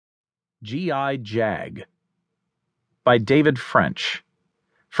JAG by David French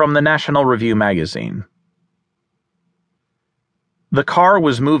from the National Review magazine. The car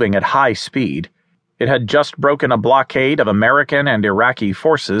was moving at high speed. It had just broken a blockade of American and Iraqi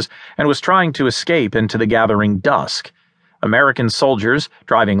forces and was trying to escape into the gathering dusk. American soldiers,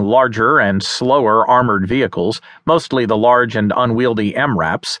 driving larger and slower armored vehicles, mostly the large and unwieldy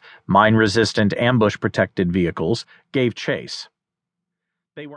MRAPs, mine-resistant ambush-protected vehicles, gave chase.